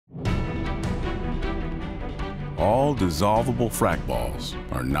All dissolvable frac balls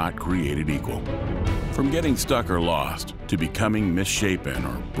are not created equal. From getting stuck or lost to becoming misshapen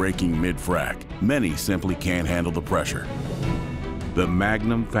or breaking mid-frac, many simply can't handle the pressure. The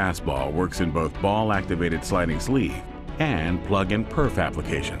Magnum Fastball works in both ball-activated sliding sleeve and plug-in perf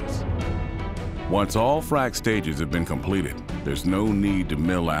applications. Once all frac stages have been completed, there's no need to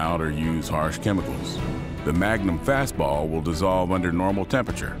mill out or use harsh chemicals. The Magnum Fastball will dissolve under normal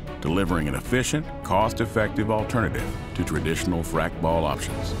temperature, delivering an efficient, cost-effective alternative to traditional frac ball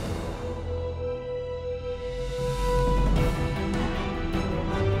options.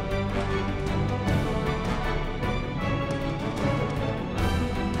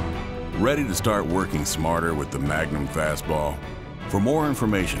 Ready to start working smarter with the Magnum Fastball? For more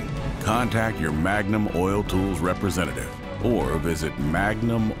information, contact your Magnum Oil Tools representative or visit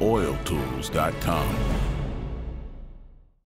magnumoiltools.com.